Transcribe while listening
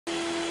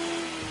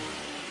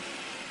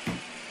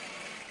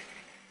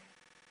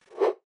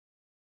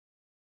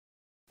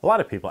A lot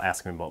of people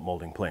ask me about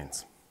molding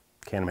planes.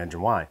 Can't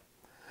imagine why.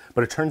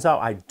 But it turns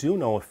out I do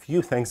know a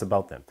few things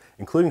about them,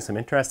 including some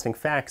interesting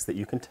facts that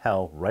you can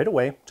tell right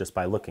away just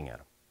by looking at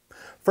them.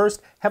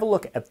 First, have a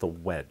look at the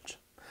wedge.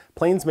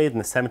 Planes made in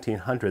the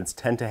 1700s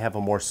tend to have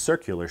a more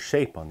circular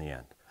shape on the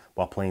end,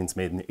 while planes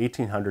made in the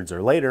 1800s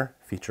or later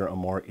feature a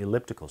more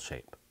elliptical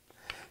shape.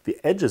 The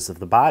edges of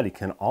the body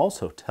can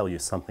also tell you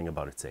something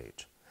about its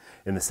age.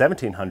 In the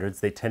 1700s,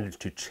 they tended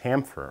to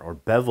chamfer or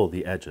bevel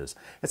the edges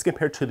as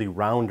compared to the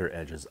rounder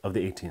edges of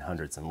the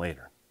 1800s and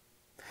later.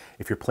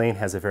 If your plane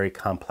has a very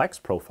complex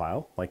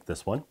profile, like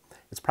this one,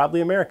 it's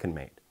probably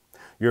American-made.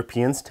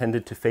 Europeans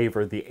tended to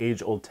favor the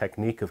age-old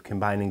technique of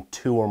combining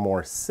two or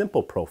more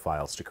simple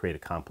profiles to create a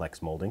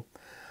complex molding,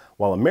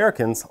 while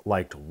Americans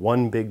liked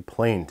one big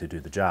plane to do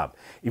the job,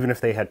 even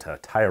if they had to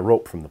tie a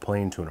rope from the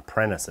plane to an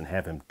apprentice and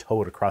have him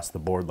tow it across the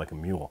board like a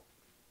mule.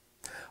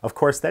 Of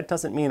course, that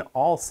doesn't mean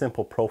all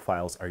simple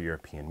profiles are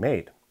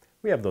European-made.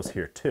 We have those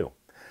here too.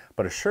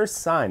 But a sure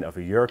sign of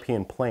a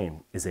European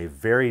plane is a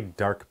very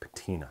dark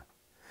patina.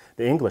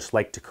 The English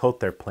like to coat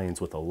their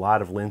planes with a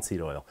lot of linseed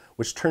oil,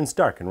 which turns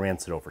dark and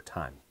rancid over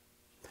time.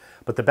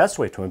 But the best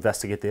way to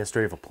investigate the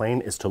history of a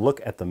plane is to look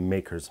at the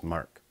maker's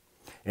mark.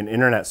 An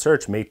internet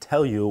search may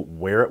tell you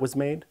where it was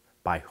made,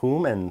 by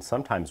whom, and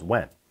sometimes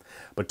when.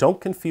 But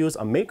don't confuse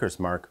a maker's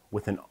mark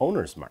with an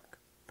owner's mark.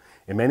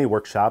 In many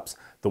workshops,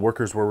 the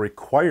workers were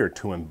required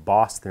to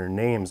emboss their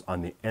names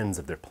on the ends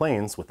of their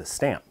planes with a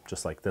stamp,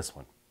 just like this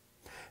one.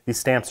 These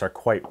stamps are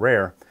quite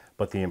rare,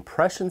 but the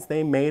impressions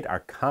they made are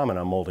common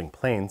on molding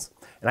planes,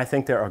 and I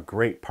think they're a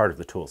great part of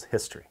the tool's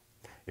history.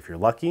 If you're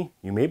lucky,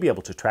 you may be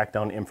able to track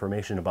down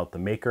information about the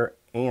maker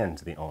and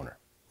the owner.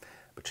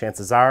 But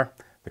chances are,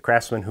 the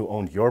craftsman who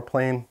owned your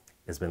plane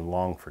has been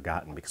long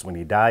forgotten, because when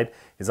he died,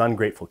 his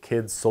ungrateful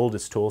kids sold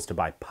his tools to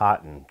buy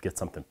pot and get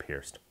something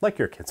pierced, like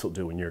your kids will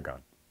do when you're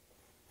gone.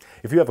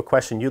 If you have a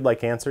question you'd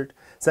like answered,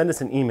 send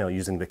us an email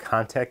using the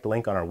contact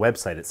link on our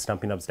website at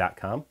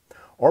stumpynubs.com,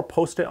 or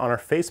post it on our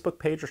Facebook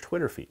page or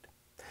Twitter feed.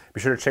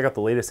 Be sure to check out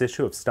the latest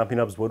issue of Stumpy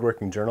Nubs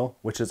Woodworking Journal,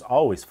 which is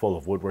always full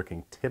of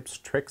woodworking tips,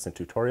 tricks, and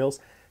tutorials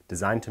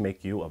designed to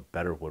make you a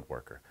better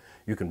woodworker.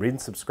 You can read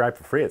and subscribe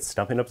for free at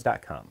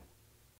stumpynubs.com.